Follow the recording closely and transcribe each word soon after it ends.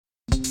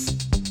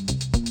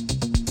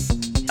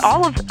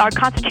All of our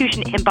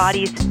Constitution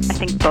embodies, I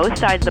think, both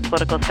sides of the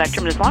political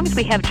spectrum. And as long as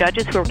we have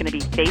judges who are going to be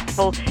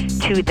faithful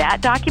to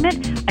that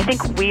document, I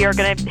think we are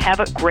going to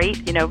have a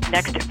great,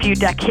 next few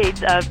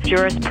decades of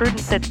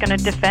jurisprudence that's going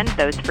to defend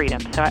those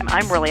freedoms. So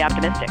I'm really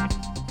optimistic.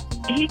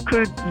 He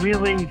could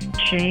really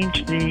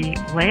change the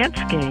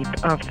landscape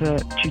of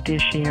the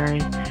judiciary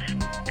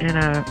in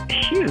a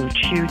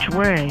huge, huge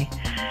way.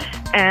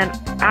 And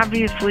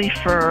obviously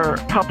for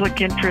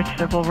public interest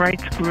civil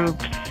rights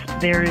groups,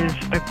 there is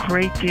a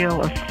great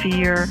deal of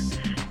fear,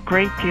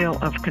 great deal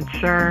of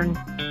concern.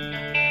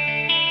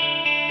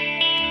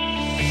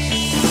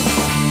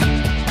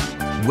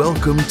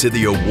 Welcome to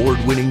the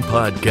award-winning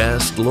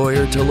podcast,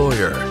 Lawyer to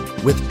Lawyer,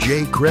 with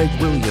J. Craig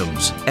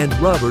Williams and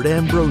Robert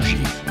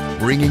Ambrogi,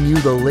 bringing you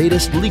the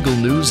latest legal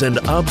news and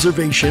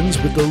observations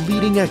with the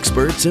leading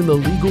experts in the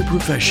legal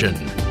profession.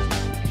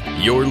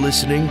 You're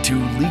listening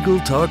to Legal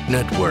Talk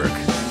Network.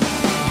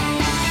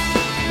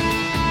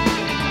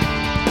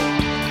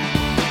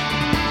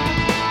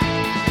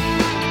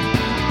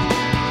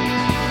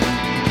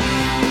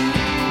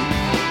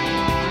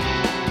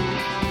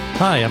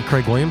 Hi, I'm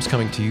Craig Williams,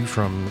 coming to you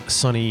from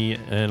sunny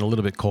and a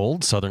little bit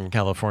cold Southern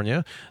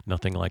California.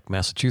 Nothing like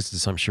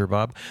Massachusetts, I'm sure,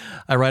 Bob.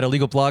 I write a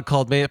legal blog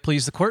called May It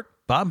Please the Court.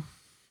 Bob?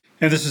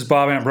 And this is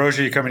Bob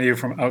Ambrogi coming to you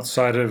from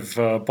outside of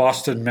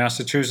Boston,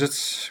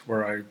 Massachusetts,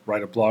 where I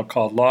write a blog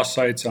called Law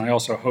Sites, and I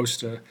also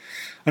host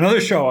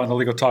another show on the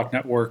Legal Talk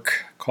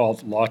Network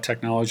called Law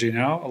Technology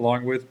Now,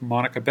 along with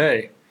Monica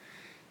Bay.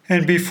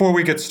 And before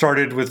we get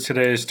started with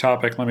today's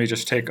topic, let me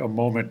just take a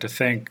moment to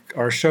thank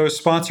our show's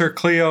sponsor,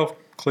 Clio.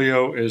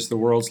 Clio is the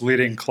world's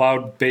leading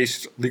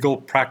cloud-based legal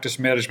practice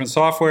management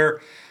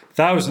software.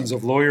 Thousands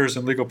of lawyers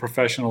and legal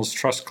professionals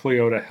trust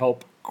Clio to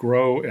help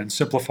grow and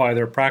simplify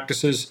their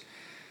practices.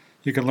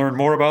 You can learn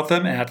more about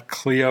them at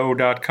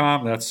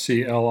Clio.com. That's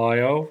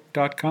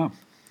CLIO.com.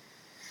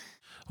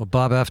 Well,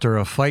 Bob, after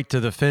a fight to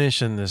the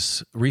finish in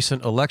this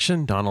recent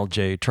election, Donald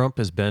J. Trump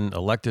has been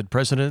elected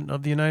president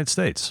of the United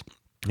States.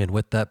 And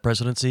with that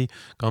presidency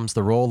comes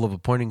the role of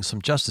appointing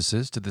some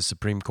justices to the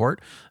Supreme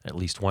Court, at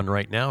least one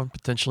right now, and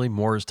potentially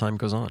more as time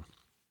goes on.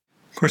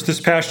 Of course,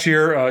 this past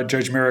year,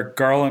 Judge Merrick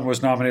Garland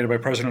was nominated by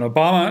President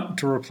Obama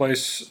to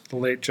replace the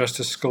late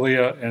Justice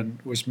Scalia and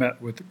was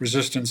met with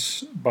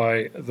resistance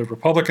by the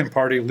Republican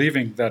Party,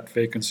 leaving that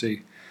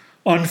vacancy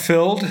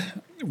unfilled.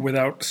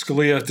 Without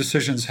Scalia,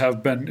 decisions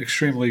have been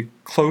extremely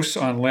close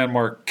on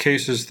landmark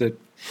cases that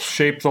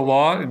shape the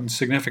law in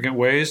significant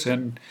ways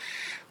and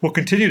will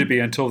continue to be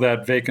until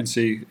that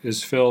vacancy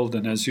is filled,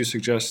 and as you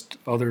suggest,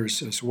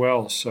 others as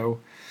well. So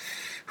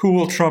who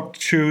will Trump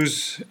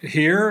choose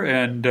here,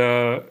 and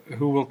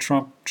who will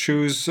Trump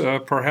choose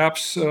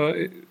perhaps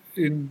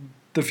in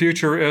the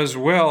future as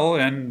well,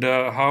 and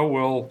how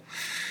will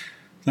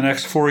the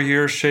next 4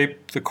 years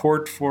shape the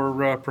court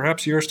for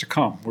perhaps years to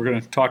come? We're going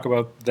to talk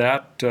about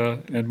that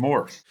and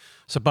more.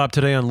 So, Bob,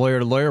 today on Lawyer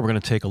to Lawyer, we're going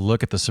to take a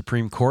look at the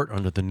Supreme Court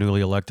under the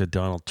newly elected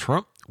Donald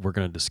Trump. We're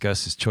going to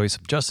discuss his choice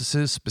of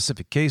justices,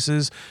 specific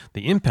cases,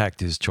 the impact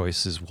his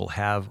choices will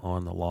have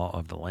on the law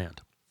of the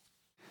land.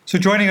 So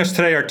joining us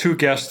today are two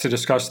guests to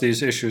discuss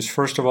these issues.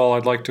 First of all,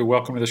 I'd like to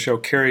welcome to the show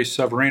Carrie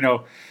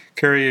Severino.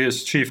 Carrie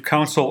is Chief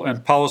Counsel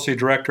and Policy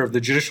Director of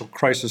the Judicial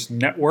Crisis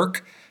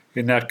Network.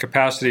 In that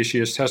capacity, she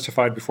has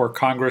testified before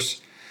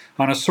Congress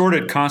on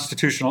assorted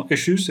constitutional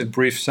issues and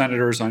briefed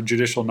senators on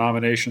judicial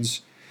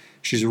nominations.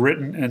 She's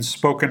written and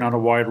spoken on a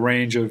wide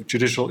range of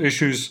judicial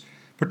issues,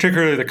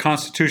 particularly the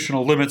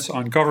constitutional limits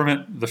on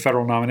government, the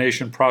federal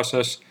nomination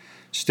process,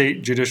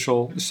 state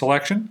judicial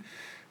selection.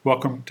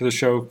 Welcome to the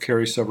show,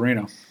 Carrie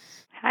Severino.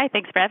 Hi,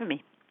 thanks for having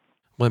me.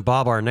 Well,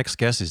 Bob, our next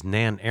guest is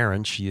Nan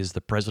Aaron. She is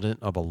the president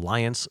of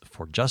Alliance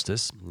for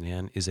Justice.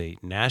 Nan is a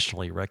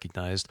nationally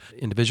recognized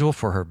individual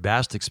for her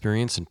vast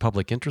experience in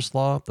public interest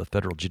law, the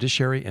federal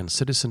judiciary, and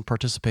citizen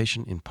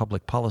participation in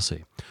public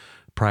policy.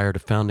 Prior to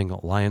founding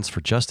Alliance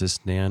for Justice,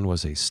 Nan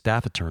was a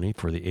staff attorney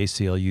for the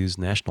ACLU's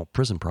National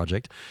Prison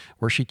Project,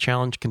 where she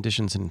challenged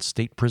conditions in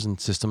state prison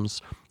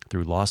systems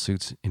through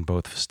lawsuits in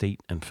both state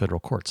and federal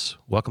courts.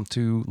 Welcome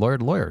to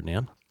Lawyer,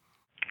 Nan.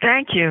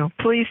 Thank you.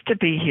 Pleased to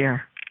be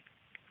here.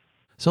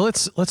 So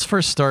let's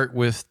first start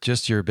with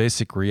just your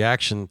basic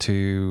reaction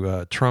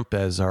to Trump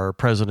as our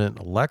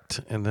president-elect,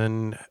 and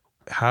then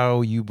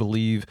how you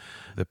believe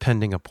the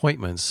pending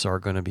appointments are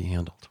going to be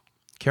handled.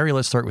 Carrie,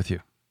 let's start with you.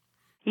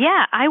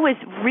 Yeah, I was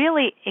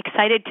really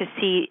excited to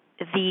see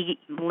the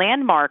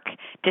landmark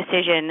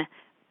decision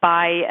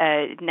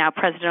by now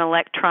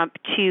President-elect Trump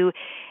to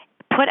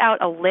put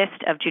out a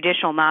list of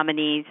judicial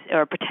nominees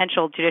or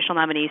potential judicial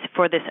nominees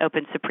for this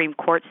open Supreme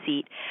Court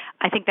seat.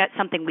 I think that's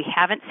something we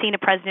haven't seen a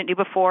president do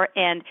before,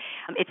 and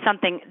it's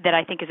something that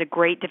I think is a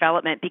great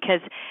development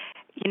because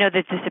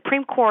The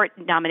Supreme Court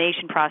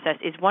nomination process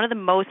is one of the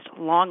most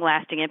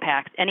long-lasting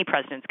impacts any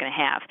president's going to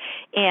have.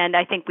 And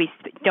I think we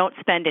don't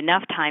spend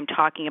enough time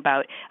talking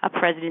about a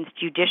president's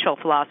judicial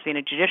philosophy and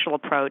a judicial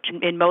approach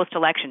in most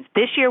elections.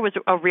 This year was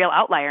a real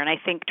outlier, and I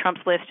think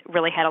Trump's list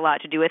really had a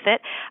lot to do with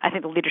it. I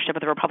think the leadership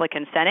of the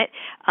Republican Senate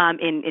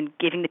in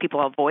giving the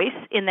people a voice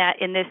in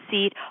this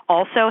seat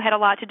also had a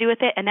lot to do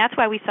with it. And that's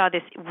why we saw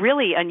this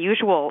really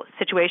unusual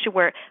situation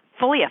where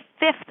fully a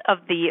fifth of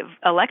the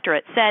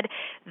electorate said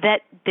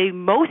that the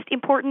most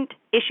important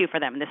issue for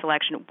them in this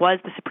election was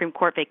the Supreme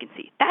Court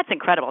vacancy. That's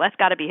incredible. That's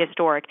got to be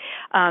historic.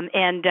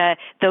 And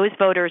those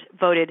voters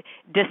voted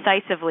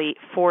decisively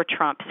for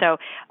Trump. So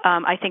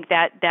I think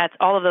that's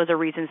all of those are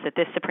reasons that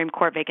this Supreme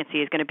Court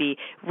vacancy is going to be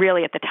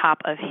really at the top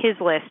of his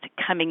list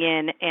coming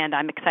in, and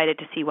I'm excited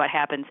to see what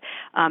happens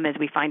as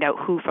we find out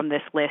who from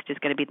this list is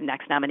going to be the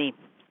next nominee.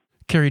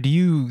 Carrie, do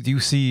you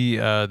see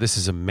this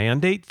as a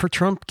mandate for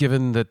Trump,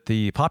 given that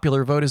the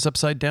popular vote is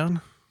upside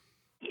down?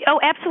 Oh,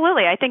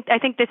 absolutely. I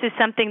think this is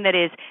something that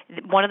is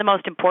one of the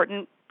most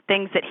important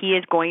things that he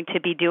is going to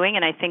be doing.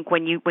 And I think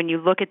when you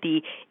look at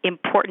the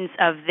importance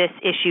of this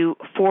issue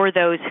for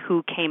those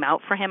who came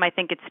out for him, I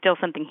think it's still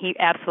something he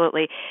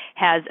absolutely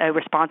has a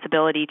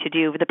responsibility to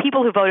do. The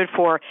people who voted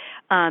for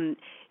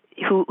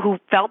who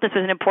felt this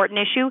was an important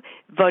issue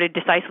voted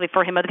decisively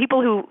for him. The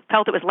people who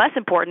felt it was less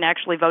important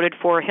actually voted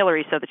for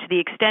Hillary. So that to the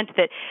extent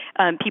that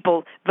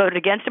people voted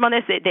against him on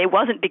this, it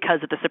wasn't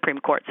because of the Supreme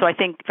Court. So I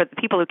think for the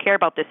people who care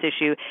about this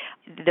issue,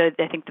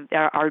 I think they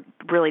are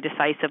really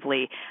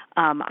decisively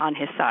on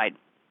his side.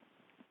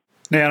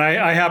 Nan,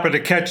 I happened to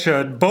catch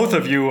both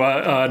of you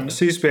on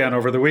C-SPAN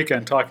over the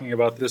weekend talking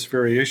about this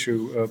very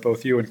issue.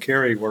 Both you and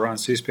Carrie were on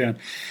C-SPAN.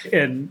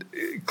 And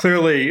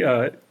clearly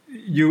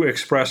you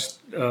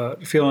expressed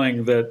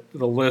feeling that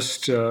the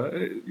list,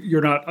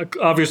 you're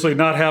obviously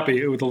not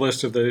happy with the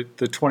list of the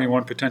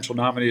 21 potential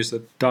nominees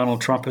that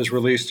Donald Trump has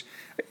released.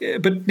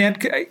 But Nan,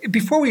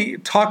 before we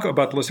talk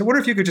about the list, I wonder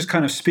if you could just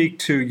kind of speak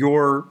to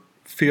your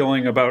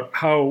feeling about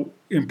how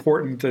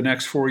important the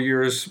next 4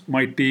 years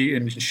might be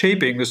in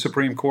shaping the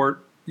Supreme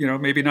Court,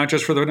 maybe not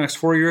just for the next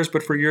 4 years,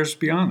 but for years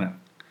beyond that.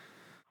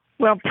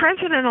 Well,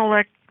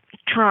 President-elect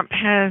Trump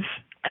has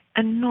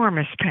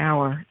enormous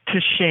power to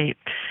shape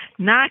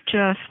not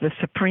just the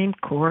Supreme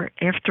Court.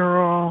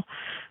 After all,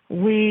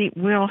 we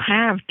will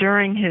have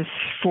during his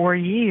 4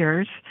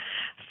 years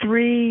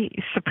 3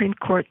 Supreme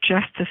Court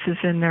justices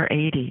in their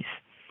 80s.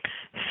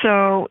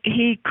 So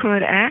he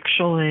could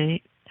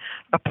actually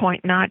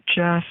appoint not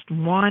just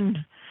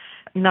one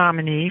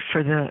nominee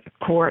for the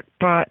court,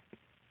 but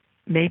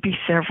maybe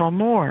several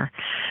more.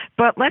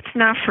 But let's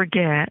not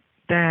forget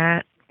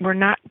that we're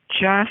not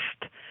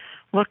just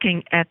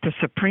looking at the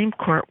Supreme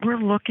Court, we're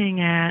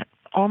looking at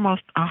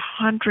almost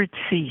 100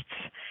 seats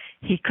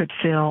he could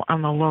fill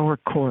on the lower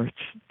courts,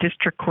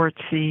 district court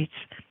seats,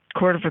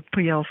 Court of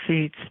Appeal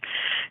seats.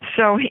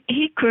 So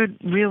he could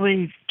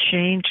really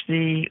change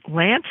the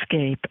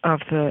landscape of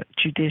the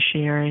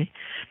judiciary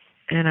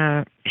in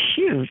a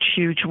huge,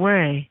 huge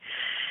way.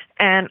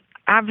 And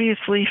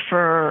obviously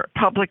for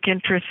public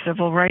interest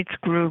civil rights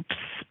groups,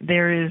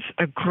 there is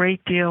a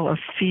great deal of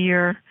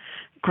fear,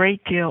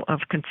 great deal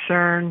of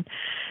concern.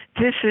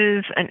 This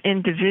is an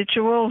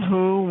individual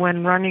who,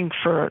 when running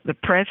for the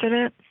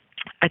president,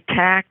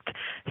 attacked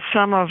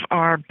some of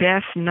our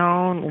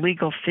best-known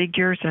legal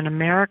figures in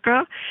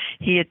America.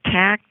 He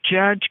attacked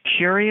Judge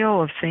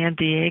Curiel of San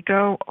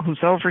Diego, who's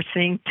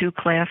overseeing 2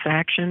 class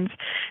actions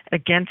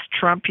against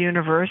Trump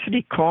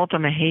University, called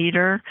him a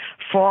hater,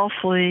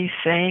 falsely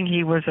saying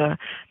he was a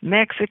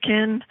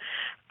Mexican.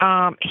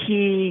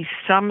 He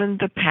summoned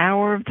the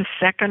power of the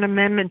Second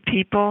Amendment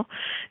people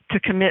to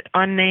commit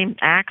unnamed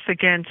acts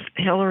against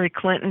Hillary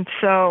Clinton.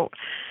 So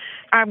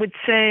I would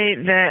say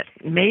that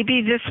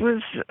maybe this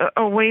was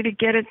a way to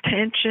get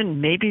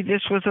attention. Maybe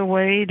this was a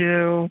way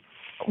to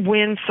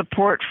win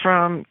support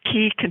from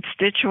key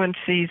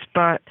constituencies,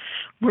 but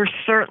we're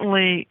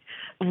certainly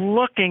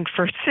looking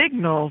for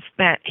signals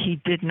that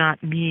he did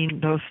not mean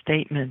those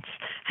statements.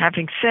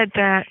 Having said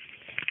that,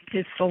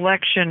 his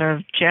selection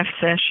of Jeff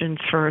Sessions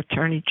for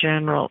Attorney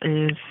General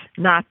is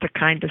not the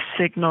kind of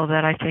signal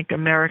that I think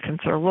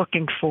Americans are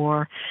looking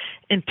for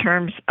in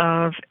terms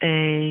of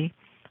a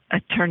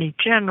Attorney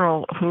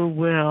General who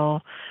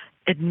will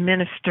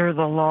administer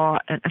the law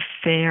in a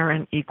fair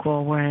and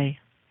equal way.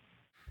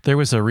 There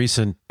was a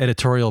recent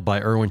editorial by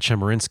Erwin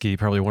Chemerinsky,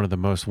 probably one of the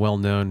most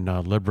well-known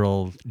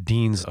liberal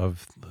deans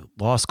of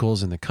law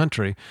schools in the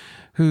country,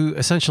 who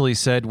essentially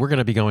said we're going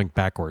to be going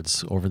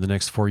backwards over the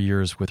next 4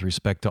 years with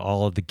respect to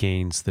all of the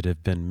gains that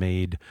have been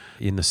made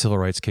in the civil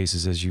rights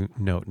cases, as you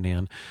note,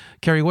 Nan.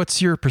 Carrie,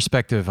 what's your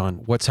perspective on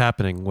what's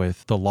happening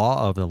with the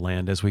law of the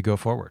land as we go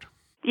forward?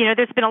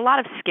 There's been a lot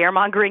of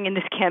scaremongering in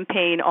this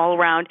campaign all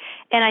around,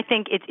 and I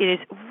think it is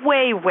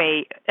way,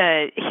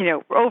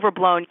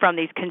 overblown from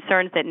these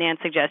concerns that Nan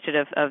suggested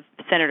of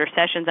Senator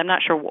Sessions. I'm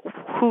not sure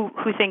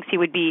who thinks he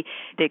would be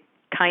the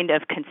kind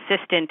of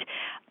consistent,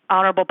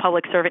 honorable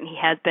public servant he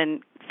has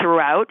been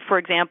throughout. For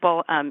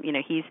example,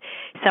 he's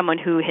someone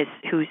who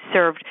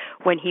served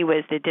when he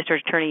was the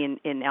district attorney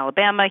in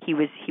Alabama. He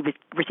was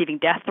receiving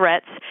death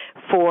threats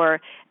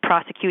for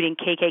prosecuting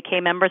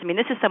KKK members. I mean,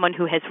 this is someone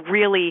who has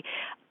really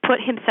put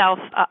himself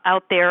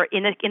out there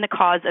in the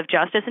cause of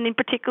justice, and in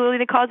particularly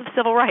the cause of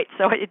civil rights.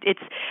 So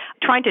it's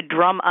trying to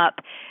drum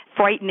up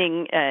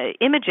frightening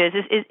images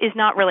is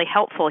not really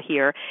helpful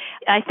here.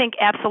 I think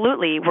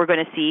absolutely we're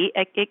going to see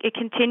a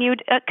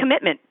continued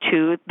commitment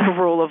to the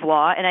rule of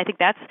law, and I think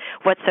that's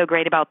what's so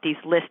great about these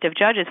list of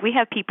judges. We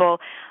have people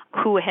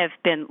who have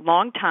been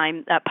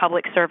longtime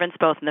public servants,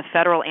 both in the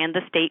federal and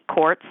the state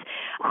courts,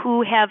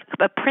 who have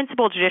a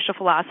principled judicial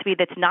philosophy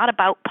that's not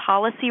about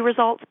policy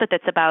results, but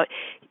that's about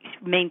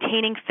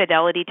maintaining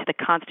fidelity to the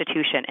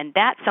Constitution. And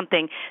that's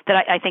something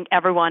that I think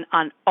everyone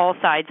on all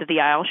sides of the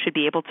aisle should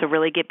be able to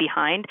really get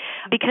behind,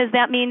 because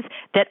that means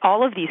that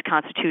all of these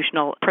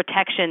constitutional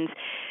protections,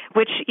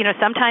 which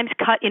sometimes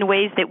cut in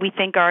ways that we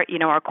think are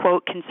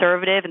quote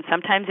conservative, and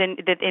sometimes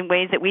in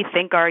ways that we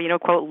think are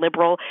quote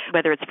liberal,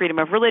 whether it's freedom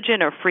of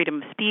religion or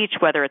freedom of speech,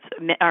 whether it's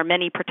our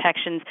many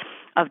protections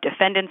of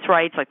defendants'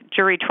 rights like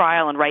jury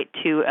trial and right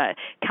to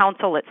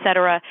counsel,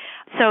 etc.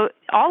 So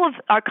all of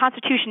our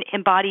Constitution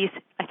embodies,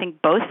 I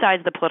think, both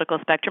sides of the political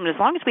spectrum. And as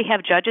long as we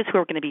have judges who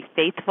are going to be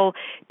faithful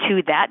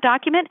to that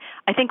document,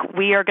 I think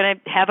we are going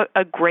to have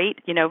a great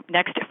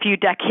next few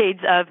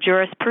decades of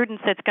jurisprudence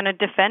that's going to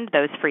defend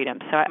those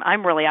freedoms. So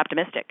I'm really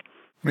optimistic.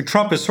 I mean,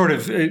 Trump has sort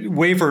of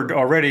wavered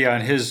already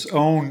on his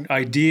own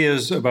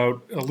ideas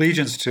about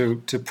allegiance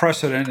to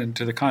precedent and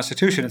to the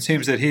Constitution. It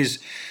seems that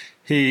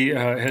he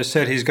has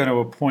said he's going to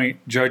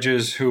appoint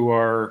judges who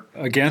are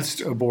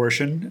against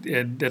abortion.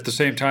 And at the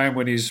same time,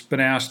 when he's been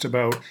asked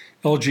about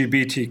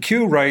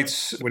LGBTQ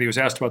rights, when he was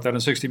asked about that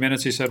in 60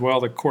 Minutes, he said, well,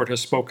 the court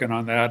has spoken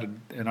on that,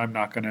 and I'm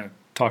not going to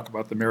talk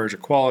about the marriage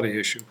equality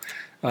issue.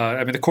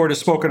 The court has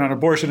spoken on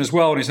abortion as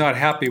well, and he's not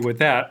happy with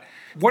that.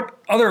 What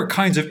other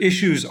kinds of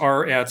issues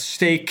are at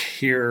stake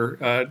here,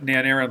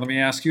 Nan Aaron? Let me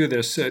ask you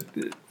this.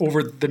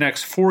 Over the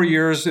next 4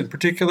 years in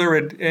particular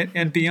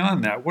and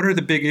beyond that, what are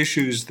the big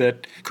issues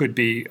that could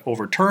be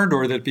overturned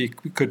or that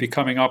could be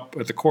coming up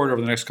at the court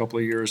over the next couple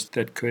of years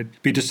that could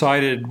be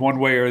decided one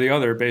way or the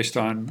other based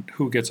on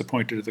who gets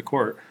appointed to the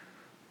court?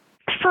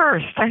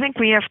 First, I think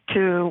we have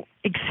to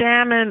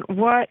examine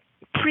what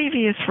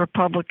previous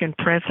Republican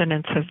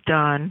presidents have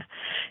done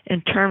in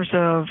terms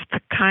of the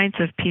kinds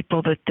of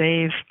people that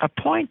they've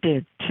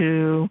appointed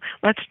to,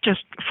 let's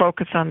just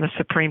focus on the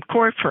Supreme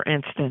Court, for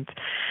instance.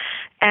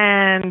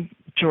 And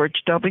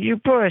George W.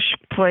 Bush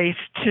placed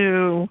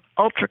 2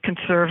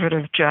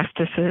 ultra-conservative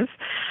justices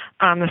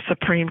on the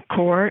Supreme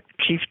Court,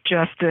 Chief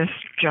Justice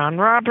John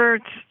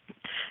Roberts,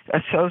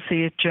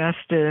 Associate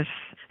Justice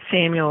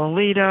Samuel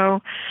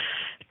Alito,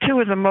 2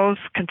 of the most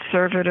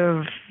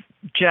conservative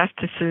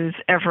justices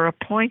ever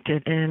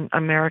appointed in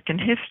American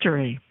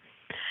history.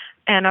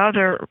 And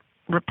other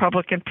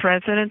Republican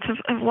presidents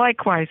have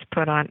likewise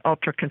put on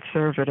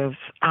ultra-conservatives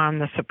on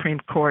the Supreme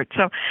Court.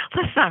 So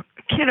let's not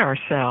kid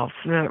ourselves.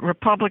 The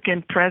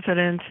Republican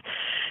presidents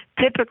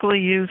typically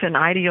use an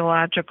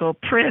ideological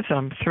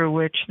prism through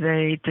which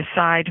they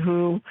decide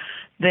who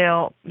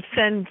they'll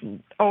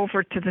send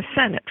over to the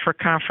Senate for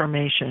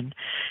confirmation.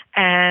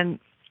 And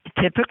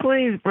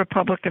typically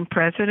Republican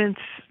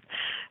presidents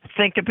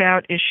think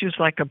about issues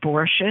like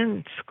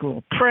abortion,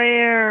 school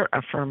prayer,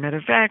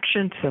 affirmative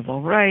action,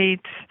 civil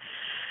rights.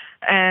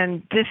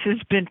 And this has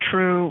been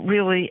true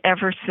really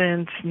ever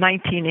since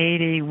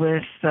 1980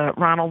 with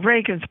Ronald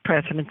Reagan's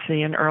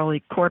presidency and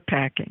early court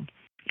packing.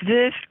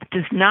 This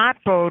does not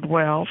bode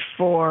well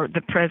for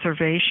the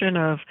preservation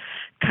of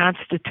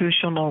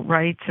constitutional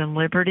rights and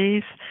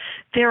liberties.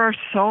 There are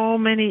so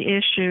many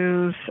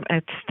issues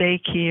at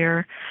stake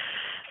here.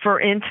 For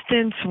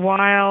instance,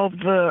 while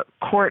the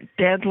court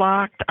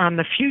deadlocked on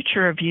the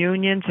future of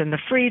unions in the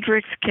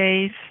Friedrichs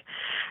case,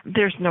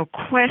 there's no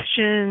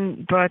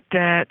question but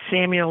that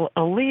Samuel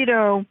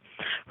Alito,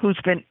 who's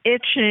been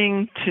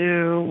itching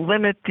to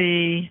limit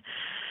the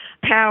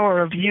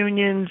power of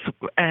unions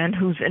and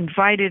who's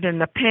invited in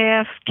the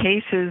past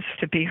cases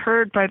to be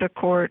heard by the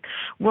court,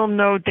 will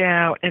no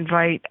doubt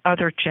invite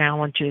other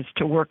challenges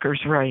to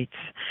workers' rights,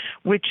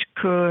 which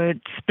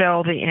could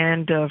spell the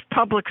end of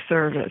public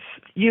service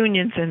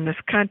unions in this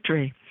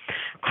country.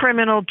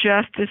 Criminal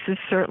justice is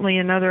certainly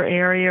another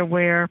area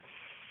where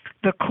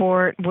the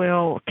court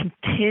will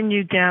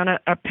continue down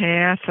a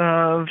path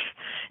of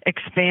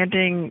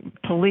expanding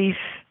police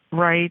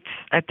rights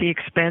at the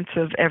expense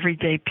of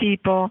everyday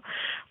people.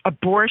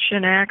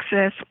 Abortion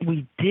access,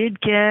 we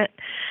did get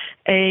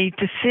a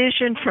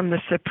decision from the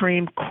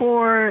Supreme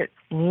Court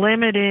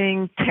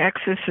limiting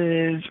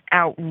Texas's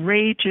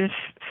outrageous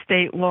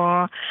state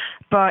law,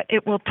 but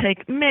it will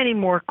take many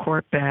more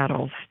court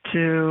battles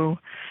to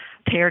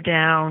tear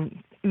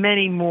down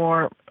many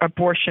more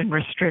abortion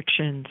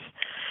restrictions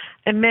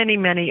and many,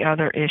 many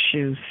other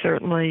issues.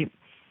 Certainly,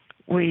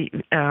 We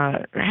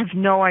have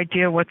no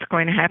idea what's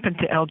going to happen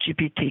to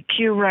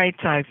LGBTQ rights.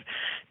 I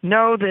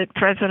know that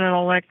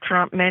President-elect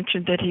Trump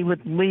mentioned that he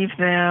would leave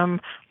them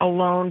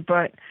alone,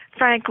 but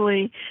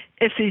frankly,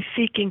 if he's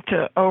seeking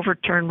to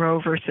overturn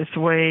Roe versus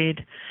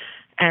Wade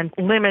and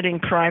limiting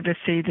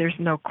privacy, there's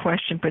no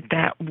question, but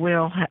that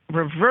will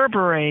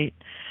reverberate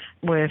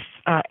with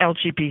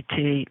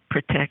LGBT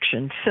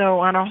protection. So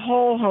on a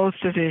whole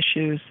host of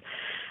issues,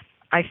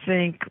 I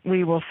think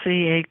we will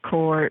see a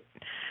court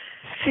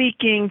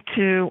seeking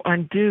to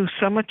undo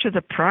so much of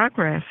the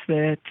progress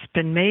that's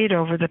been made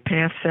over the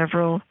past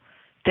several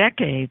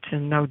decades.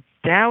 And no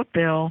doubt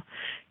they'll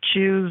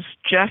choose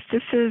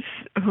justices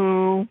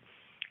who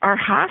are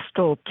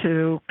hostile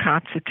to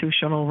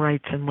constitutional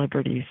rights and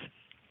liberties.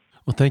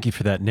 Well, thank you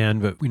for that, Nan,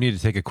 but we need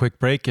to take a quick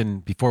break.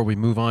 And before we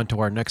move on to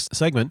our next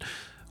segment,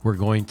 we're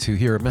going to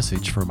hear a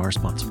message from our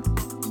sponsor.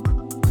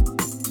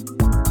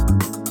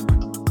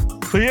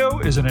 Clio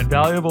is an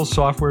invaluable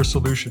software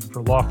solution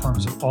for law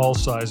firms of all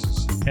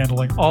sizes,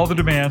 handling all the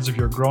demands of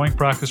your growing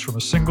practice from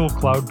a single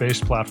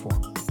cloud-based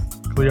platform.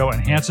 Clio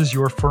enhances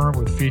your firm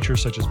with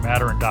features such as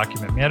matter and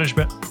document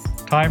management,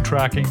 time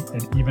tracking,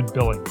 and even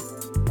billing.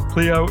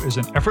 Clio is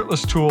an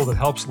effortless tool that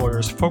helps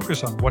lawyers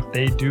focus on what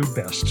they do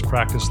best,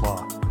 practice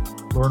law.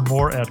 Learn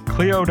more at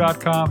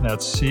Clio.com,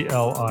 that's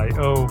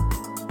CLIO.com.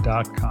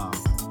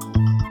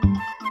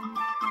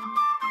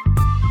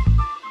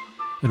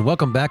 And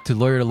welcome back to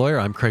Lawyer to Lawyer.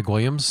 I'm Craig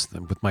Williams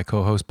with my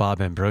co-host Bob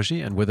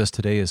Ambrogi. And with us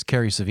today is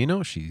Carrie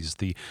Savino. She's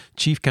the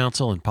Chief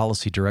Counsel and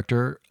Policy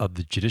Director of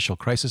the Judicial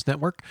Crisis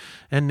Network,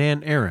 and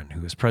Nan Aaron,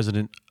 who is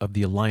President of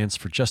the Alliance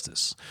for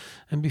Justice.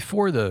 And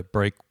before the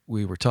break,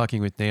 we were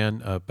talking with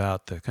Nan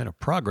about the kind of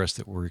progress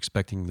that we're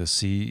expecting to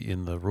see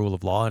in the rule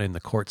of law and in the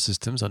court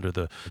systems under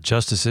the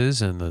justices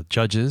and the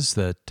judges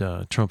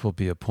that Trump will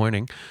be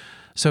appointing.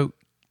 So,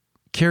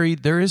 Carrie,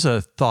 there is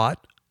a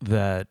thought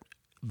that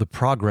the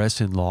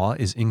progress in law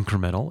is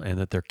incremental and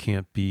that there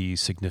can't be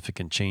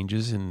significant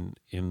changes in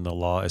the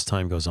law as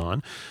time goes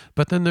on.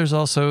 But then there's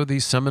also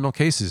these seminal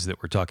cases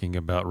that we're talking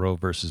about, Roe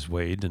versus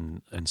Wade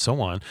and so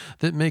on,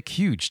 that make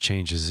huge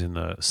changes in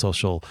the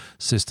social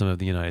system of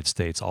the United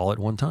States all at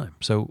one time.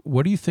 So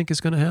what do you think is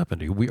going to happen?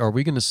 Are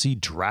we going to see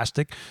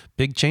drastic,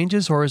 big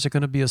changes, or is it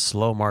going to be a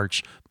slow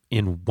march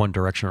in one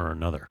direction or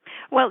another?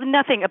 Well,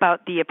 nothing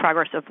about the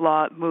progress of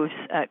law moves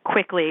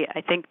quickly.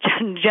 I think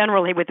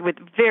generally, with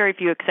very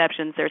few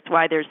exceptions, there's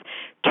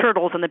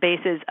turtles on the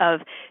bases of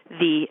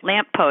the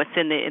lampposts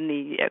in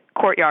the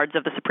courtyards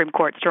of the Supreme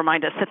Court to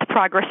remind us that the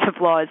progress of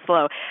law is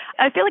slow.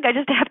 I feel like I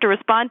just have to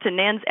respond to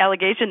Nan's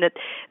allegation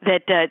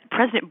that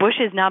President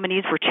Bush's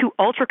nominees were too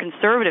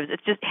ultra-conservatives. It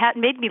just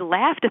made me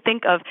laugh to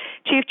think of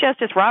Chief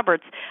Justice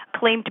Roberts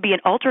claimed to be an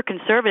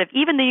ultra-conservative.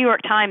 Even the New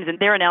York Times, in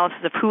their analysis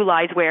of who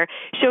lies where,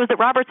 shows that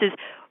Roberts is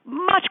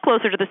much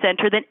closer to the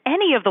center than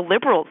any of the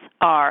liberals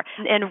are.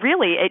 And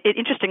really,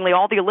 interestingly,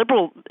 all the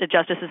liberal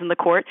justices in the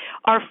court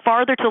are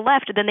farther to the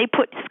left than they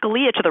put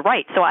Scalia to the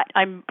right. So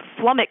I'm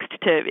flummoxed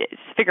to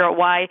figure out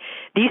why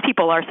these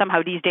people are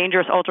somehow these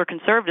dangerous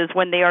ultra-conservatives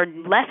when they are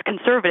less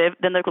conservative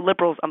than the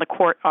liberals on the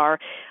court are.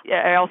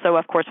 I also,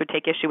 of course, would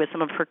take issue with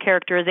some of her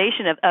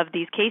characterization of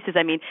these cases.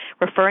 I mean,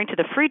 referring to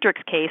the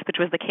Friedrichs case, which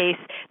was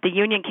the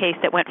union case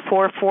that went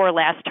 4-4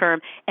 last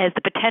term, as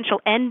the potential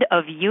end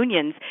of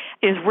unions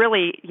is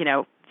really,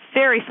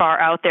 very far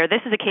out there.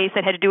 This is a case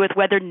that had to do with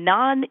whether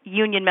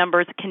non-union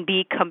members can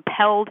be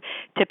compelled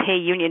to pay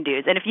union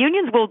dues. And if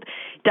unions will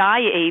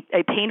die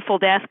a painful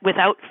death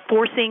without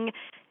forcing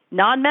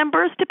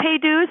non-members to pay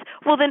dues,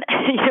 well then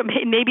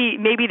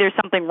maybe there's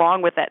something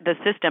wrong with the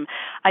system.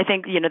 I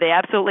think they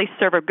absolutely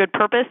serve a good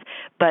purpose,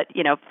 but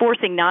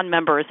forcing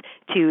non-members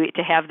to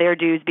have their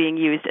dues being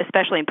used,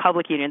 especially in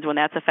public unions when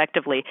that's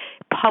effectively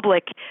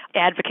public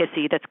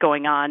advocacy that's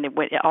going on.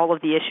 All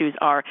of the issues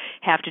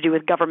have to do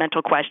with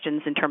governmental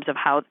questions in terms of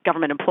how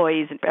government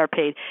employees are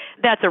paid.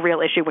 That's a real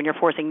issue when you're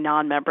forcing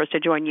non-members to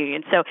join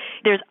unions. So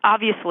there's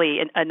obviously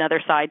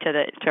another side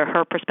to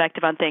her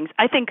perspective on things.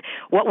 I think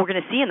what we're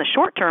going to see in the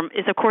short term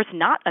is, of course,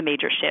 not a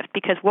major shift,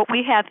 because what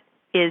we have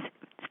is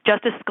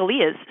Justice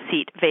Scalia's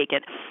seat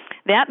vacant.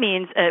 That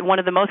means one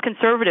of the most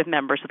conservative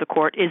members of the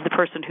court is the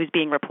person who's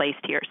being replaced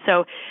here.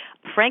 So,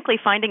 frankly,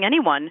 finding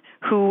anyone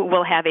who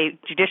will have a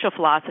judicial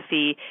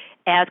philosophy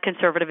as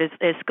conservative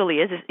as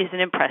Scalia's is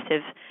an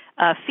impressive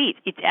feat.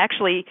 It's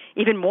actually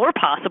even more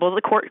possible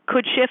the court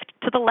could shift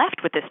to the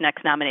left with this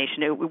next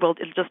nomination. It'll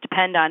just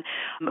depend on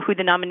who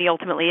the nominee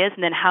ultimately is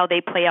and then how they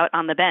play out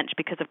on the bench,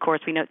 because, of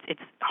course, we know it's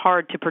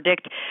hard to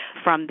predict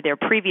from their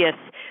previous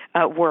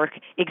work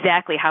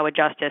exactly how a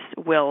justice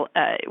will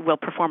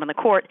perform on the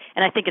court.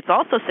 And I think it's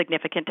also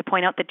significant to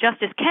point out that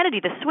Justice Kennedy,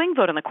 the swing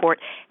vote on the court,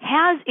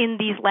 has in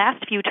these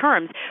last few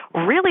terms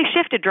really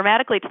shifted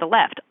dramatically to the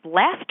left.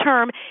 Last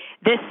term,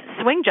 this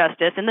swing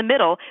justice in the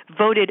middle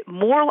voted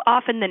more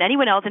often than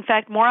anyone else. In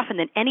fact, more often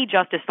than any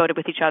justice voted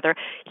with each other.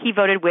 He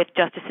voted with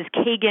Justices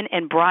Kagan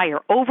and Breyer,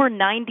 over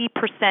 90%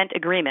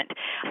 agreement.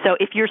 So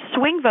if your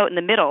swing vote in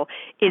the middle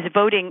is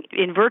voting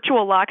in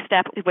virtual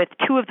lockstep with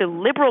two of the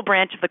liberal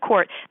branch of the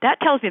court, that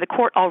tells me the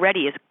court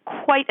already is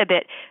quite a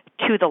bit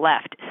to the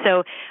left.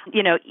 So,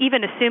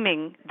 even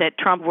assuming that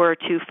Trump were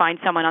to find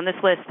someone on this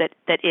list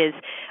that is,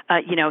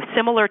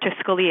 similar to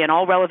Scalia in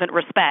all relevant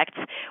respects,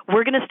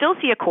 we're going to still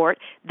see a court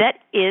that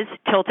is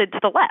tilted to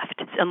the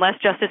left, unless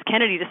Justice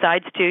Kennedy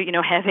decides to,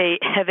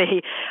 have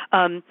a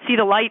see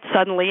the light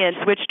suddenly and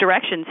switch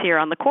directions here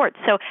on the court.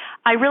 So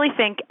I really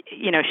think,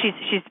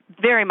 she's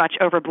very much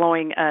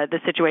overblowing the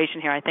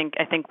situation here. I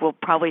think we'll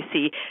probably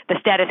see the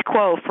status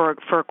quo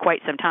for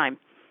quite some time.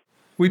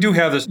 We do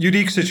have this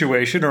unique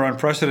situation or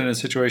unprecedented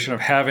situation of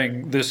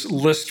having this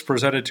list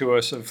presented to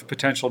us of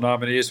potential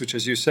nominees, which,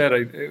 as you said,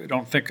 I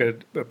don't think a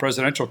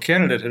presidential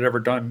candidate had ever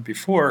done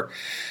before.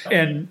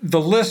 And the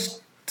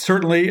list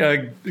certainly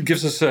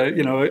gives us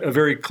a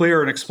very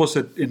clear and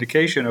explicit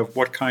indication of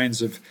what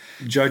kinds of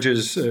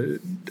judges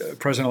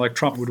President-elect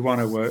Trump would want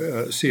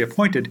to see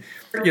appointed.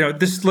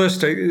 This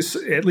list,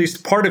 at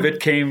least part of it,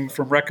 came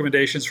from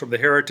recommendations from the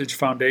Heritage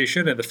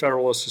Foundation and the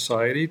Federalist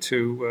Society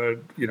to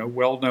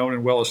well-known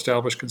and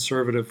well-established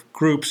conservative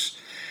groups,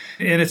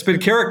 and it's been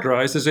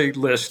characterized as a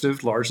list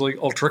of largely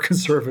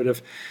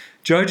ultra-conservative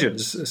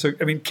judges. So,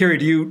 Carrie,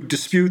 do you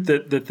dispute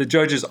that the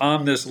judges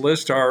on this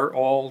list are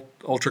all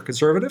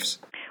ultra-conservatives?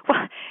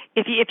 Well,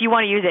 if you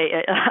want to use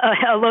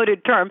a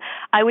loaded term,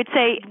 I would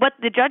say what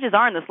the judges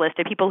are on this list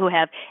are people who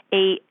have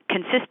a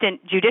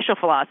consistent judicial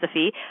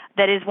philosophy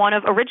that is one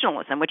of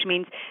originalism, which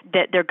means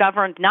that they're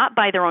governed not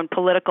by their own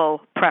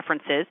political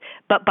preferences,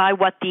 but by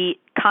what the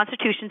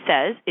Constitution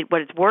says,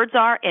 what its words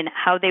are, and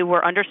how they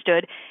were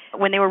understood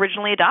when they were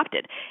originally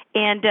adopted.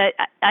 And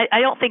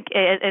I don't think,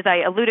 as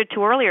I alluded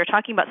to earlier,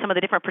 talking about some of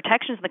the different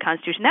protections in the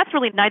Constitution, that's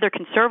really neither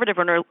conservative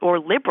or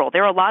liberal.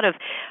 There are a lot of,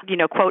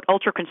 quote,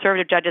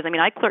 ultra-conservative judges.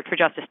 I clerked for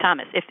Justice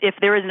Thomas. If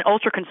there is an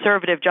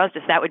ultra-conservative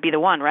justice, that would be the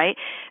one, right?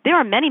 There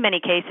are many, many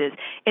cases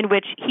in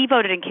which he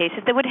voted in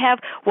cases that would have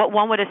what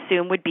one would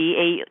assume would be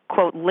a,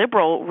 quote,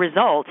 liberal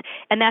result,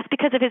 and that's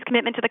because of his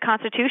commitment to the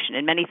Constitution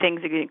and many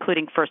things,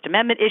 including First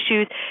Amendment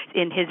issues,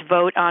 in his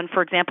vote on,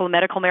 for example, a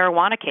medical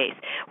marijuana case,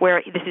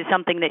 where this is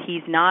something that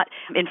he's not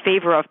in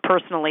favor of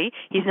personally.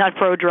 He's not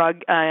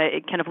pro-drug,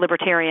 kind of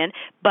libertarian,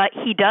 but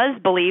he does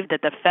believe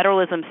that the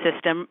federalism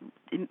system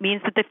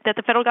means that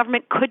the federal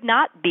government could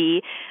not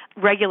be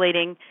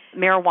regulating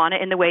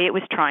marijuana in the way it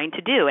was trying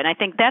to do. And I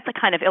think that's a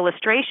kind of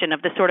illustration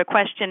of the sort of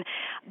question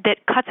that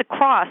cuts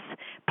across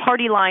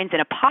party lines in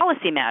a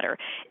policy matter.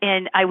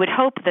 And I would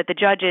hope that the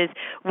judges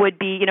would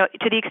be,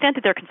 to the extent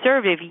that they're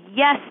conservative,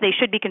 yes, they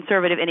should be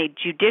conservative in a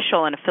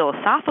judicial and a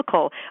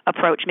philosophical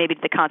approach, maybe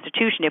to the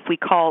Constitution, if we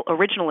call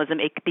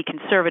originalism the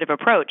conservative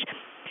approach.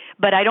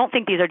 But I don't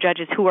think these are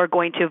judges who are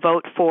going to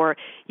vote for,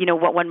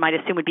 what one might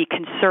assume would be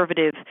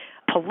conservative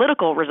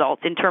political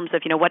results in terms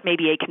of, what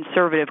maybe a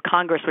conservative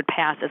Congress would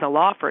pass as a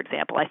law, for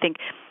example. I think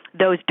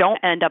those don't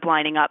end up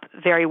lining up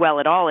very well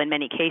at all in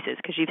many cases,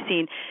 because you've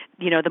seen,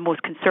 the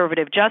most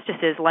conservative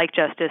justices like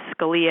Justice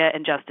Scalia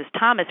and Justice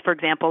Thomas, for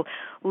example,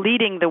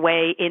 leading the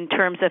way in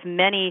terms of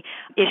many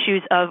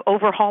issues of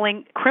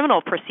overhauling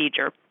criminal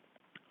procedure,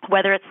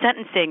 whether it's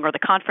sentencing or the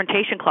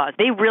confrontation clause.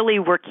 They really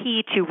were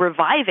key to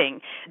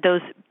reviving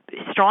those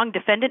strong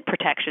defendant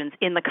protections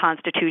in the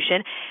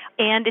Constitution,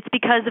 and it's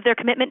because of their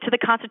commitment to the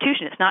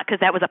Constitution. It's not because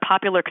that was a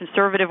popular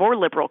conservative or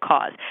liberal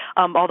cause,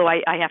 although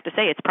I have to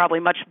say it's probably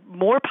much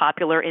more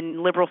popular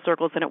in liberal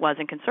circles than it was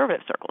in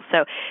conservative circles.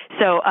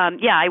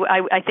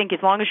 I think as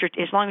long as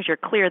you're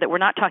clear that we're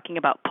not talking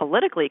about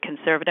politically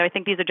conservative, I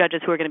think these are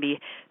judges who are going to be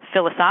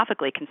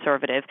philosophically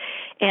conservative.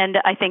 And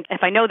I think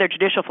if I know their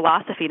judicial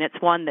philosophy and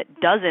it's one that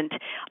doesn't,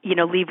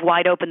 leave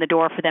wide open the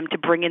door for them to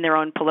bring in their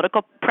own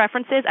political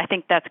preferences, I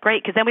think that's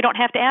great, because then we don't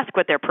have to ask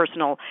what their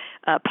personal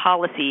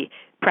policy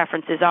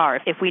preferences are.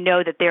 If we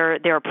know that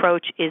their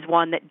approach is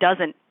one that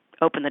doesn't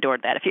open the door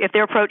to that. If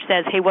their approach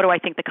says, hey, what do I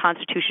think the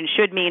Constitution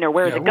should mean, or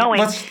where is it going,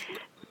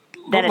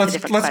 then it's a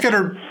different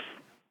question.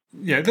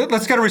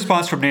 Let's get a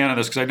response from Nan on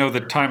this, because I know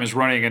that time is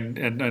running,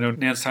 and I know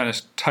Nan's time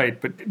is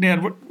tight. But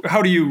Nan,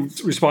 how do you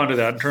respond to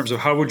that in terms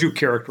of how would you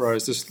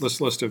characterize this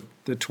list of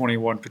the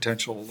 21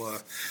 potential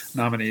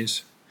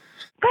nominees?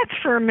 Let's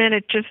for a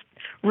minute just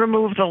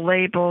remove the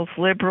labels: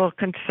 liberal,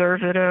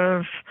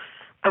 conservative,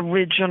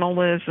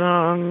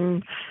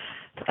 originalism,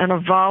 an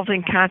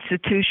evolving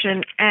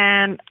Constitution.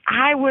 And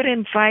I would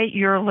invite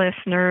your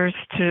listeners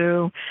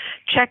to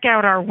check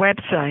out our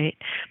website,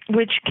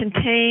 which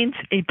contains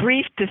a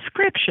brief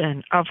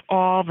description of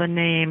all the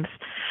names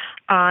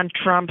on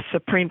Trump's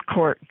Supreme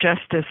Court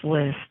justice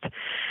list.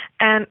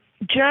 And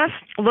just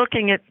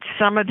looking at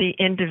some of the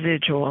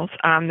individuals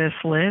on this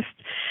list,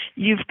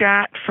 you've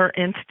got, for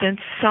instance,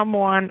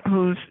 someone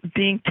who's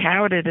being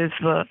touted as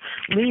the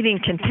leading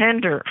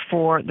contender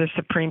for the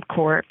Supreme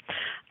Court,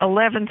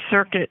 11th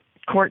Circuit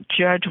Court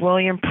Judge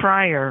William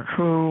Pryor,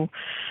 who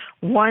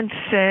once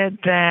said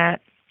that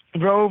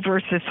Roe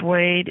versus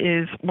Wade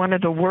is one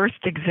of the worst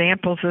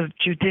examples of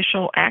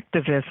judicial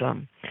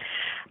activism.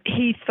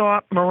 He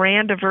thought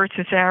Miranda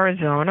versus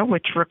Arizona,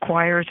 which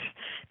requires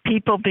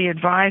people be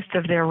advised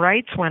of their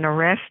rights when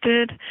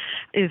arrested,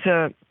 is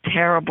a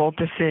terrible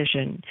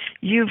decision.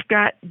 You've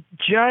got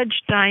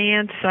Judge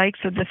Diane Sykes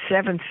of the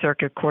Seventh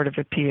Circuit Court of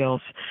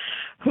Appeals,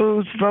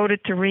 who's voted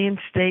to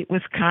reinstate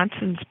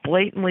Wisconsin's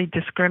blatantly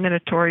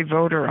discriminatory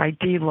voter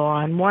ID law.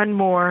 And one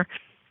more,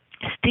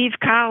 Steve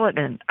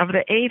Colleton of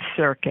the Eighth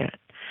Circuit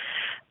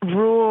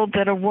ruled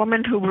that a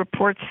woman who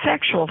reports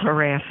sexual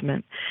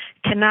harassment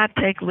cannot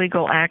take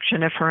legal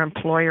action if her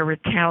employer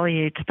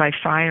retaliates by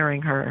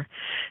firing her.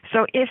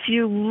 So if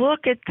you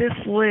look at this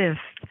list,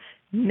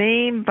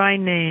 name by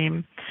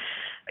name,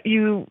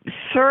 you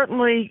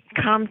certainly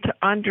come to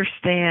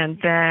understand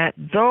that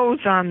those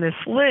on this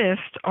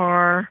list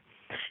are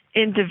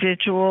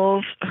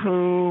individuals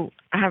who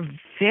have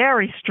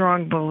very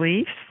strong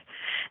beliefs,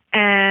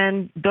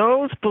 and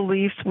those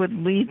beliefs would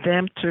lead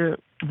them to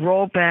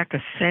roll back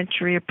a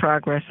century of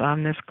progress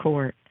on this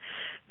court.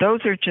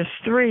 Those are just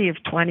 3 of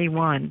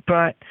 21.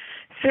 But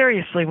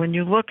seriously, when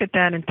you look at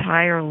that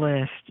entire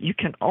list, you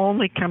can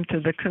only come to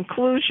the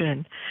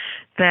conclusion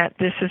that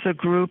this is a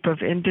group of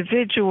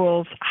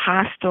individuals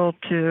hostile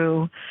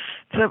to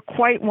the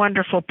quite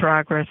wonderful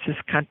progress this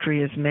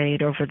country has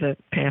made over the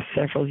past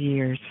several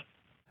years.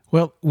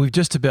 Well, we've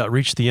just about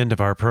reached the end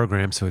of our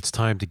program, so it's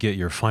time to get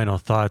your final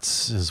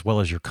thoughts as well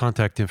as your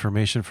contact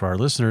information for our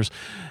listeners.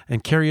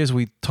 And Carrie, as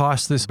we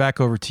toss this back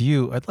over to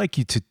you, I'd like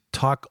you to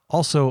talk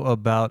also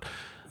about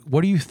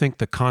what do you think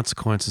the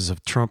consequences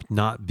of Trump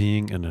not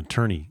being an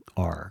attorney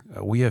are?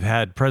 We have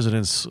had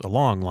presidents, a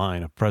long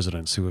line of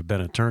presidents who have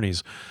been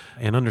attorneys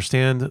and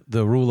understand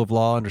the rule of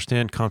law,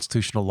 understand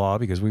constitutional law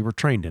because we were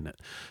trained in it.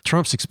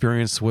 Trump's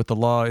experience with the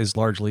law is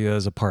largely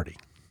as a party.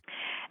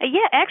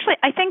 Yeah, actually,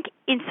 I think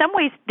in some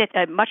ways that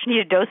a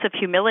much-needed dose of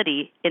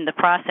humility in the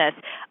process.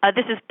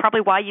 This is probably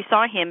why you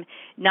saw him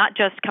not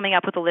just coming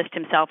up with a list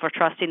himself or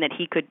trusting that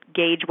he could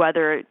gauge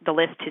whether the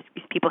list his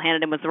people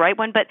handed him was the right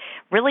one, but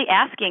really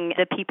asking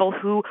the people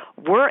who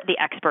were the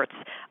experts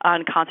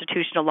on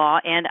constitutional law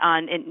and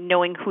on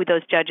knowing who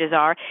those judges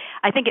are.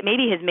 I think it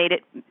maybe has made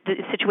it the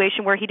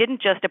situation where he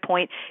didn't just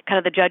appoint kind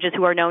of the judges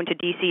who are known to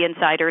D.C.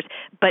 insiders,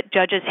 but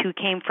judges who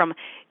came from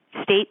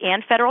state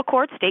and federal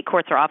courts. State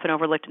courts are often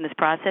overlooked in this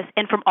process,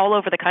 and from all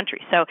over the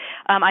country. So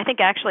I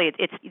think actually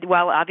it's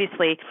well,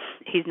 obviously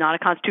he's not a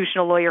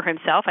constitutional lawyer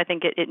himself. I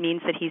think it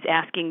means that he's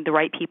asking the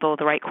right people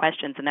the right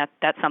questions, and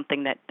that's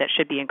something that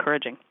should be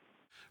encouraging.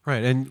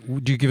 Right. And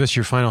would you give us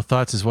your final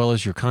thoughts as well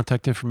as your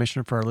contact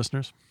information for our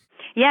listeners?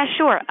 Yeah,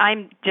 sure.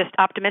 I'm just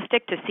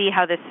optimistic to see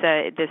how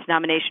this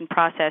nomination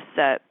process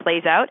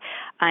plays out.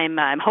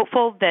 I'm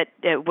hopeful that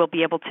we'll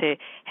be able to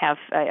have.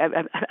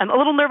 I'm a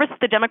little nervous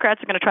that the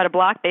Democrats are going to try to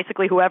block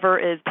basically whoever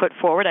is put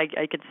forward.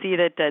 I could see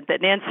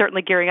that Nan's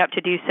certainly gearing up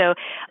to do so,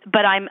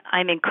 but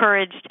I'm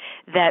encouraged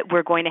that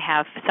we're going to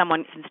have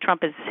someone, since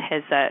Trump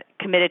has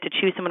committed to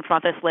choose someone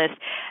from this list,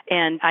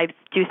 and I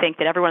do think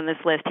that everyone on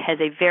this list has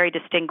a very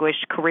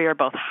distinguished career,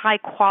 both high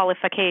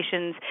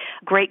qualifications,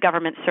 great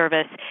government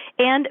service,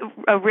 and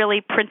a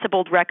really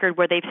principled record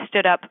where they've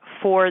stood up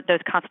for those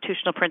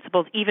constitutional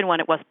principles, even when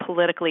it was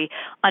politically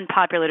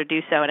unpopular to do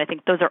so. And I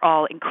think those are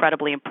all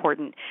incredibly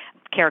important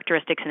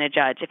characteristics in a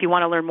judge. If you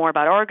want to learn more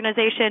about our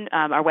organization,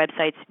 our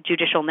website's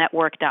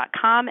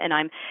judicialnetwork.com, and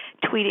I'm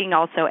tweeting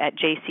also at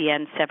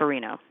JCN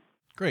Severino.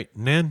 Great.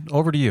 Nan,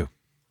 over to you.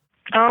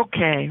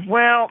 Okay.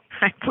 Well,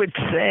 I would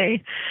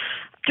say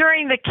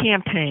during the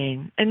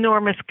campaign,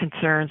 enormous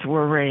concerns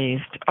were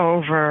raised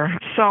over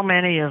so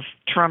many of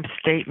Trump's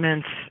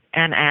statements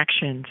and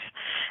actions.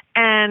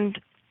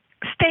 And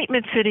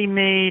statements that he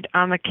made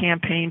on the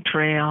campaign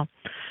trail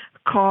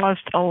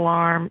caused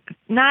alarm,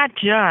 not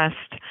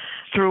just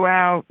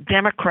throughout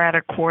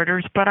Democratic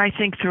quarters, but I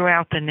think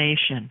throughout the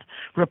nation.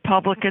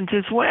 Republicans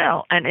as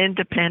well, and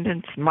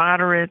independents,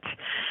 moderates.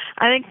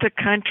 I think the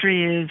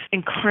country is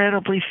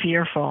incredibly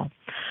fearful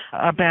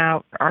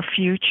about our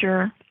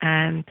future,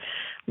 and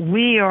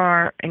we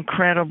are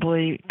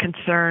incredibly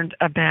concerned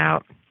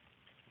about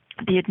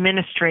the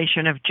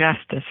administration of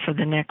justice for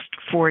the next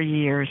 4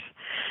 years.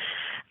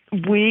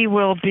 We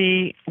will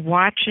be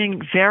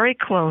watching very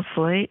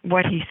closely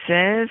what he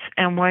says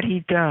and what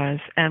he does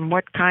and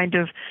what kind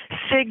of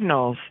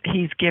signals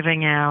he's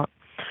giving out.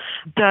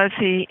 Does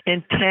he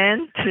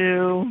intend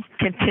to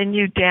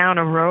continue down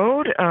a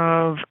road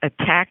of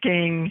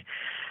attacking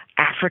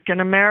African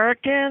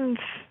Americans,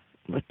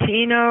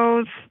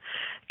 Latinos,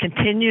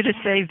 continue to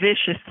say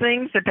vicious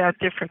things about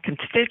different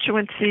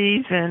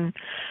constituencies,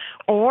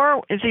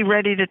 or is he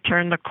ready to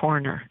turn the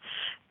corner?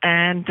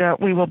 And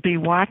we will be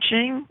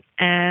watching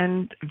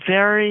and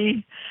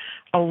very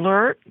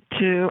alert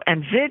to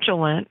and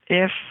vigilant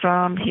if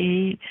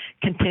he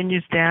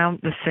continues down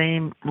the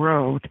same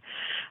road.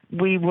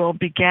 We will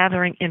be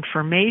gathering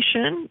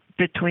information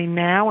between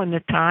now and the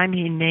time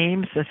he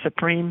names the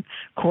Supreme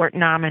Court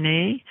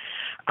nominee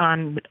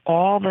on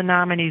all the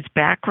nominees'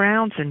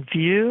 backgrounds and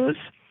views,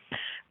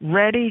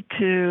 ready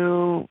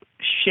to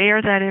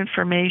share that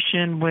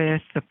information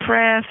with the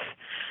press,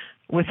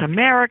 with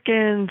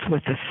Americans,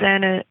 with the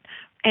Senate,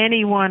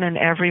 anyone and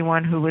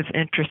everyone who is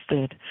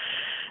interested.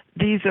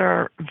 These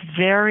are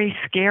very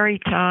scary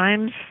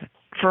times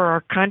for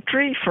our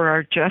country, for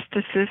our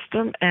justice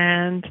system,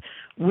 and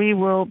we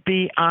will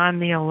be on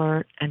the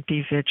alert and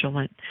be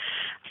vigilant.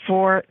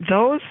 For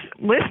those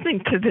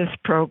listening to this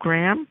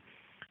program,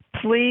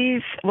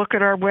 please look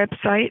at our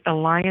website,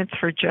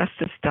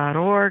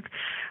 allianceforjustice.org,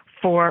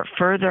 for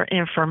further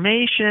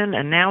information,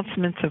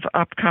 announcements of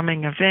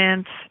upcoming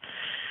events,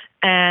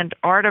 and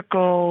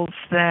articles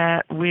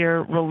that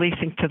we're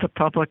releasing to the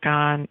public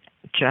on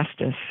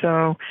justice.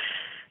 So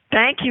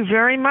thank you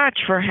very much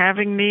for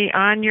having me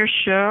on your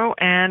show,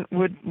 and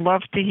would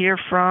love to hear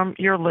from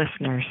your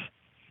listeners.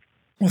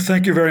 Well,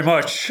 thank you very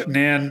much,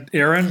 Nan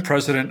Aaron,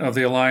 President of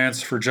the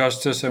Alliance for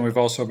Justice, and we've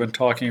also been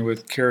talking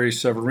with Carrie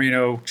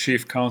Severino,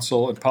 Chief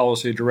Counsel and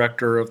Policy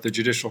Director of the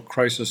Judicial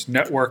Crisis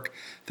Network.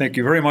 Thank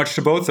you very much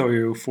to both of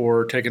you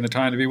for taking the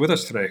time to be with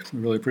us today. We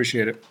really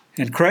appreciate it.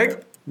 And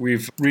Craig,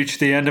 we've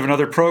reached the end of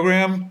another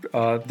program.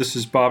 This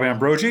is Bob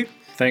Ambrogi.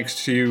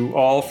 Thanks to you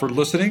all for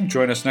listening.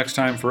 Join us next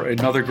time for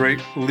another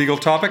great legal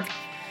topic.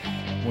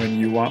 When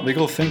you want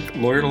legal, think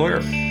lawyer to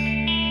lawyer.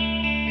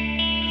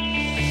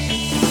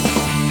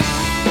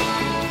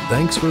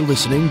 Thanks for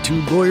listening to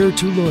Lawyer,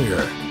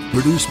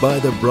 produced by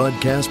the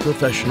broadcast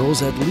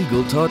professionals at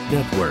Legal Talk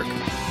Network.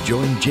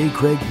 Join J.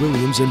 Craig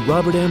Williams and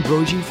Robert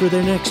Ambrogi for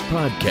their next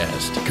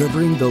podcast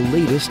covering the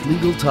latest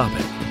legal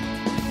topic.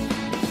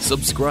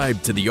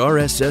 Subscribe to the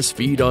RSS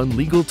feed on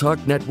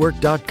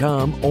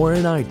LegalTalkNetwork.com or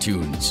in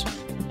iTunes.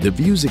 The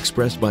views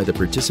expressed by the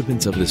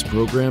participants of this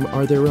program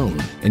are their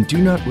own and do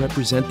not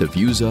represent the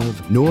views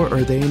of, nor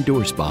are they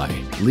endorsed by,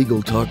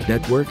 Legal Talk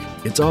Network,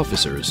 its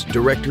officers,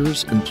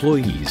 directors,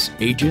 employees,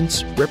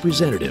 agents,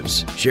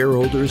 representatives,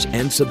 shareholders,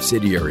 and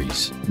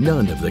subsidiaries.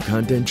 None of the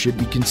content should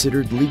be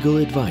considered legal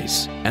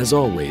advice. As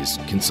always,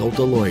 consult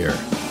a lawyer.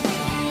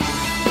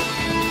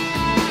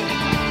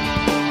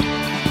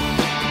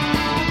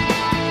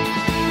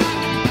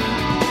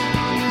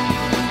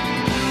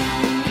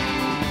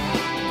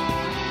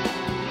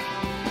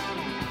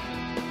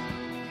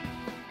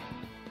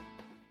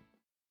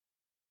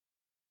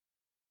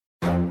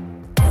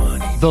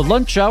 The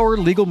Lunch Hour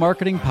Legal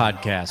Marketing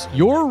Podcast,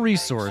 your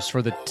resource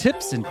for the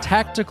tips and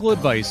tactical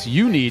advice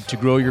you need to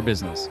grow your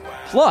business.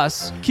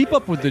 Plus, keep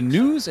up with the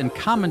news and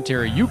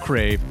commentary you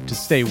crave to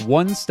stay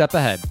one step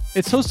ahead.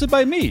 It's hosted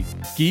by me,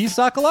 Guy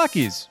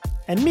Sakalakis.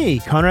 And me,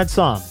 Conrad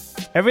Som.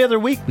 Every other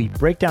week, we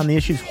break down the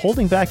issues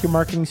holding back your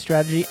marketing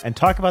strategy and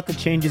talk about the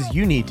changes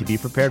you need to be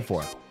prepared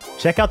for.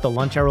 Check out the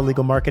Lunch Hour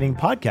Legal Marketing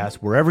Podcast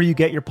wherever you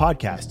get your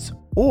podcasts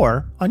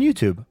or on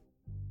YouTube.